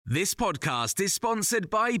This podcast is sponsored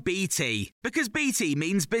by BT, because BT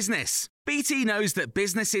means business. BT knows that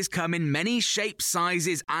businesses come in many shapes,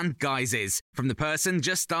 sizes and guises, from the person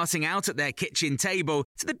just starting out at their kitchen table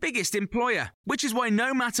to the biggest employer, which is why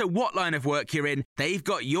no matter what line of work you're in, they've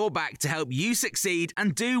got your back to help you succeed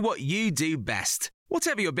and do what you do best.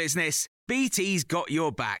 Whatever your business, BT's got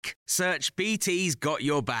your back. Search BT's got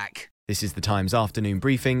your back. This is the Times afternoon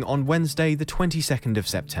briefing on Wednesday, the 22nd of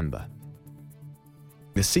September.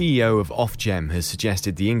 The CEO of Ofgem has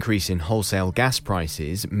suggested the increase in wholesale gas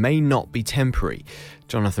prices may not be temporary.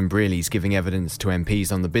 Jonathan Brearley's giving evidence to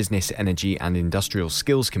MPs on the Business, Energy and Industrial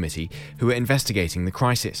Skills Committee, who are investigating the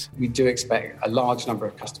crisis. We do expect a large number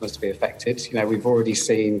of customers to be affected. We've already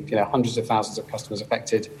seen, hundreds of thousands of customers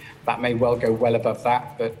affected. That may well go well above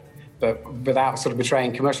that, but without sort of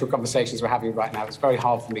betraying commercial conversations we're having right now, it's very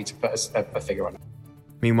hard for me to put a figure on it.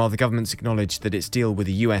 Meanwhile, the government's acknowledged that its deal with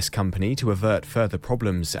a US company to avert further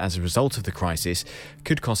problems as a result of the crisis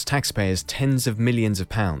could cost taxpayers tens of millions of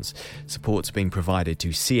pounds. Support's being provided to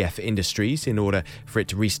CF Industries in order for it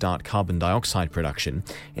to restart carbon dioxide production.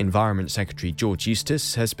 Environment Secretary George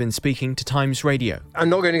Eustice has been speaking to Times Radio. I'm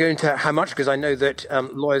not going to go into how much, because I know that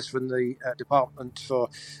lawyers from the Department for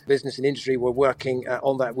Business and Industry were working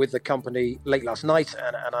on that with the company late last night,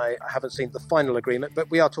 and I haven't seen the final agreement,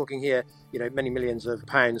 but we are talking here many millions of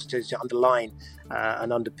pounds to underline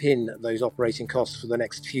and underpin those operating costs for the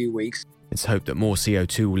next few weeks. It's hoped that more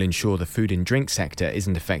CO2 will ensure the food and drink sector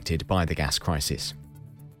isn't affected by the gas crisis.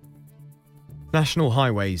 National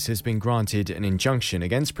Highways has been granted an injunction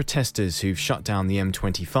against protesters who've shut down the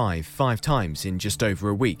M25 5 times in just over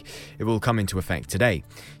a week. It will come into effect today.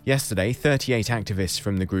 Yesterday, 38 activists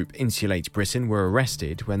from the group Insulate Britain were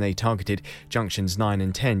arrested when they targeted junctions 9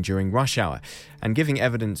 and 10 during rush hour. And giving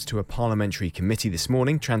evidence to a parliamentary committee this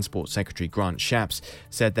morning, Transport Secretary Grant Shapps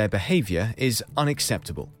said their behaviour is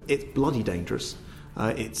unacceptable. It's bloody dangerous.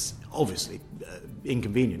 It's obviously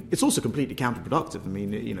inconvenient. It's also completely counterproductive.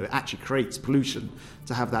 It actually creates pollution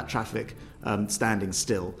to have that traffic standing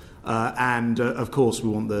still. Of course, we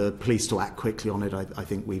want the police to act quickly on it. I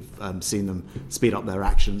think we've seen them speed up their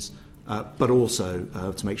actions, but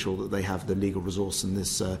also to make sure that they have the legal resource, and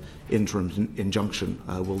this interim injunction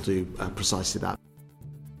will do precisely that.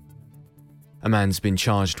 A man's been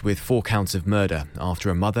charged with 4 counts of murder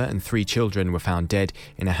after a mother and 3 children were found dead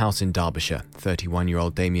in a house in Derbyshire.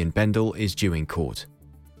 31-year-old Damien Bendel is due in court.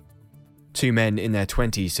 2 men in their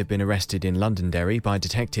 20s have been arrested in Londonderry by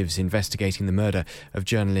detectives investigating the murder of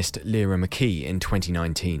journalist Lyra McKee in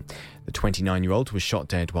 2019. The 29-year-old was shot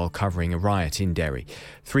dead while covering a riot in Derry.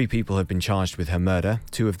 3 people have been charged with her murder.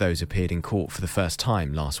 2 of those appeared in court for the first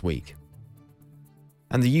time last week.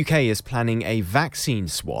 And the UK is planning a vaccine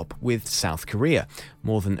swap with South Korea.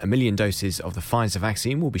 More than 1 million doses of the Pfizer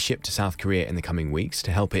vaccine will be shipped to South Korea in the coming weeks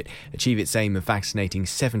to help it achieve its aim of vaccinating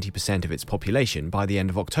 70% of its population by the end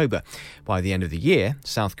of October. By the end of the year,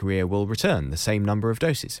 South Korea will return the same number of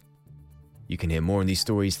doses. You can hear more on these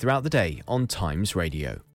stories throughout the day on Times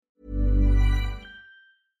Radio.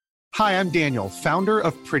 Hi, I'm Daniel, founder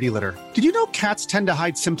of Pretty Litter. Did you know cats tend to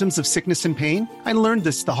hide symptoms of sickness and pain? I learned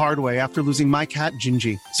this the hard way after losing my cat,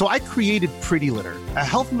 Gingy. So I created Pretty Litter, a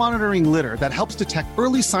health monitoring litter that helps detect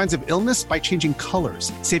early signs of illness by changing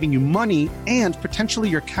colors, saving you money and potentially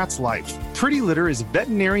your cat's life. Pretty Litter is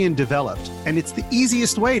veterinarian developed, and it's the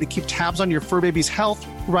easiest way to keep tabs on your fur baby's health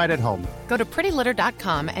right at home. Go to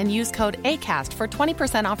prettylitter.com and use code ACAST for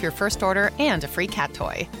 20% off your first order and a free cat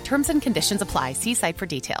toy. Terms and conditions apply. See site for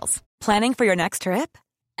details. Planning for your next trip?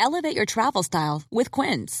 Elevate your travel style with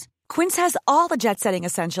Quince. Quince has all the jet-setting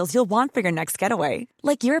essentials you'll want for your next getaway,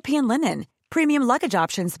 like European linen, premium luggage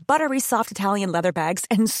options, buttery soft Italian leather bags,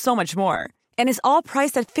 and so much more. And is all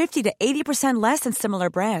priced at 50 to 80% less than similar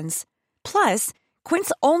brands. Plus,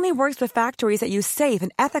 Quince only works with factories that use safe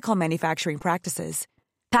and ethical manufacturing practices.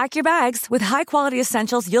 Pack your bags with high-quality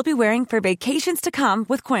essentials you'll be wearing for vacations to come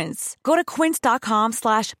with Quince. Go to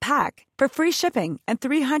quince.com/pack for free shipping and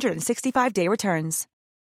 365-day returns.